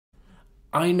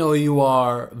I know you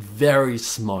are very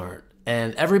smart,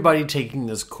 and everybody taking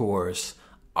this course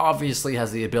obviously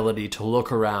has the ability to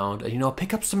look around and,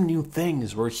 pick up some new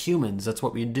things. We're humans, that's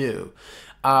what we do.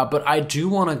 But I do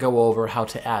want to go over how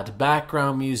to add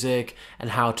background music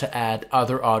and how to add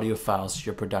other audio files to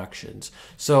your productions.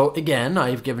 So again,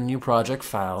 I've given you project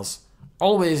files.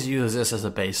 Always use this as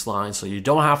a baseline so you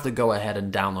don't have to go ahead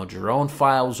and download your own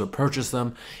files or purchase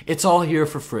them. It's all here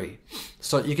for free.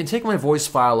 So you can take my voice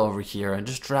file over here and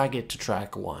just drag it to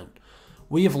track 1.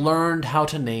 We have learned how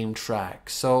to name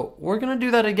tracks. So we're going to do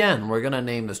that again. We're going to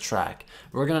name this track.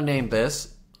 We're going to name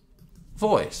this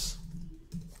Voice.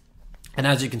 And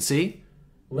as you can see,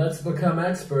 let's become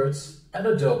experts at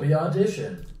Adobe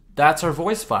Audition. That's our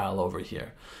voice file over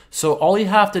here. So all you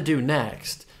have to do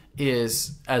next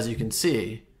is, as you can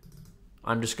see,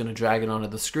 I'm just going to drag it onto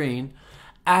the screen,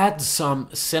 add some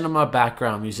cinema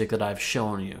background music that I've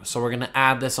shown you. So we're going to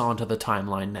add this onto the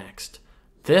timeline next.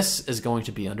 This is going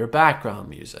to be under background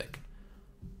music.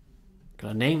 I'm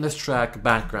going to name this track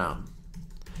Background.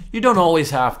 You don't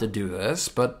always have to do this,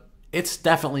 but it's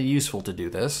definitely useful to do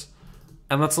this.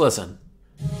 And let's listen.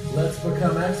 Let's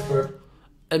become expert.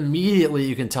 Immediately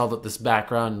you can tell that this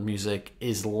background music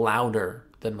is louder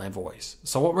than my voice.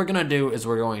 So what we're going to do is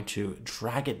we're going to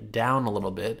drag it down a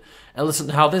little bit and listen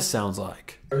to how this sounds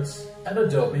like. At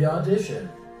Adobe Audition.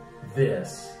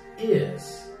 This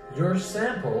is your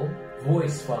sample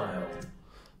voice file.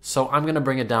 So I'm going to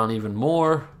bring it down even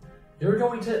more. You're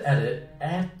going to edit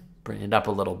and bring it up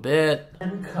a little bit.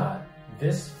 And cut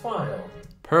this file.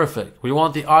 Perfect. We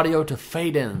want the audio to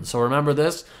fade in. So remember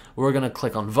this. We're going to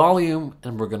click on volume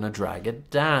and we're going to drag it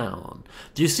down.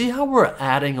 Do you see how we're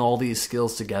adding all these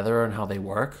skills together and how they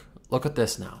work? Look at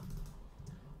this now.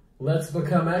 Let's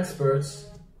become experts.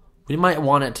 We might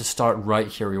want it to start right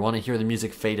here. We want to hear the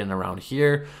music fade in around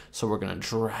here. So we're going to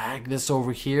drag this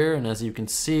over here. And as you can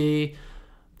see,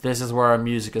 this is where our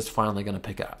music is finally going to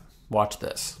pick up. Watch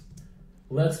this.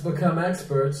 Let's become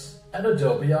experts at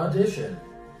Adobe Audition.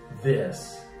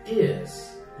 This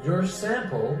is your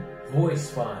sample voice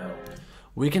file.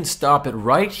 We can stop it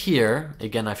right here.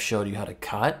 Again, I've showed you how to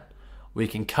cut. We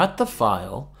can cut the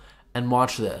file and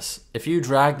watch this. If you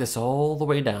drag this all the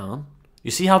way down,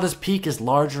 you see how this peak is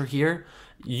larger here?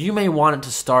 You may want it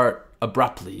to start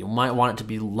abruptly. You might want it to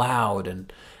be loud,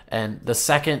 and the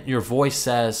second your voice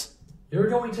says, you're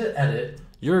going to edit,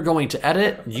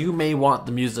 you may want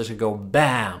the music to go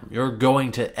bam. You're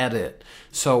going to edit.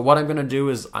 So what I'm going to do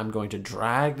is I'm going to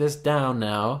drag this down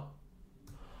now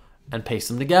and paste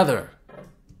them together.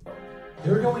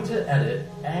 You're going to edit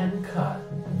and cut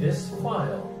this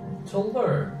file to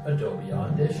learn Adobe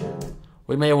Audition.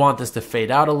 We may want this to fade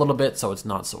out a little bit so it's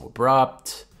not so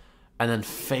abrupt, and then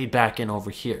fade back in over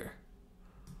here.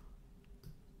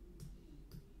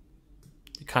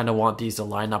 You kind of want these to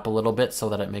line up a little bit so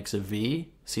that it makes a V.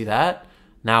 See that?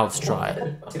 Now let's try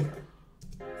it.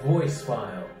 Voice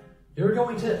file. You're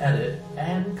going to edit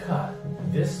and cut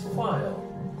this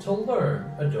file to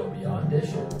learn Adobe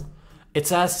Audition.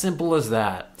 It's as simple as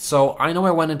that. So I know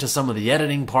I went into some of the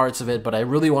editing parts of it, but I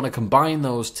really want to combine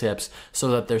those tips so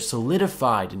that they're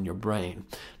solidified in your brain.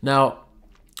 Now,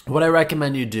 what I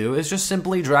recommend you do is just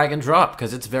simply drag and drop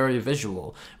because it's very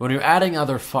visual. When you're adding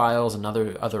other files and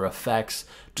other effects,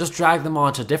 just drag them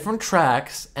onto different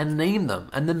tracks and name them,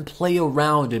 and then play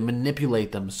around and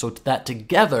manipulate them so that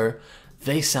together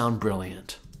they sound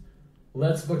brilliant.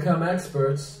 Let's become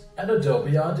experts at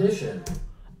Adobe Audition.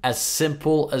 As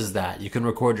simple as that. You can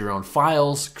record your own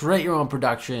files, create your own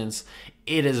productions.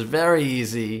 It is very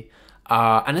easy,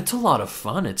 and it's a lot of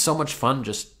fun. It's so much fun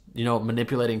just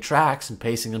manipulating tracks and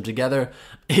pasting them together.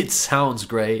 It sounds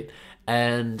great,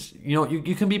 and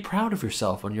you can be proud of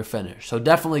yourself when you're finished. So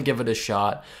definitely give it a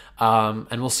shot,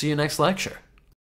 and we'll see you next lecture.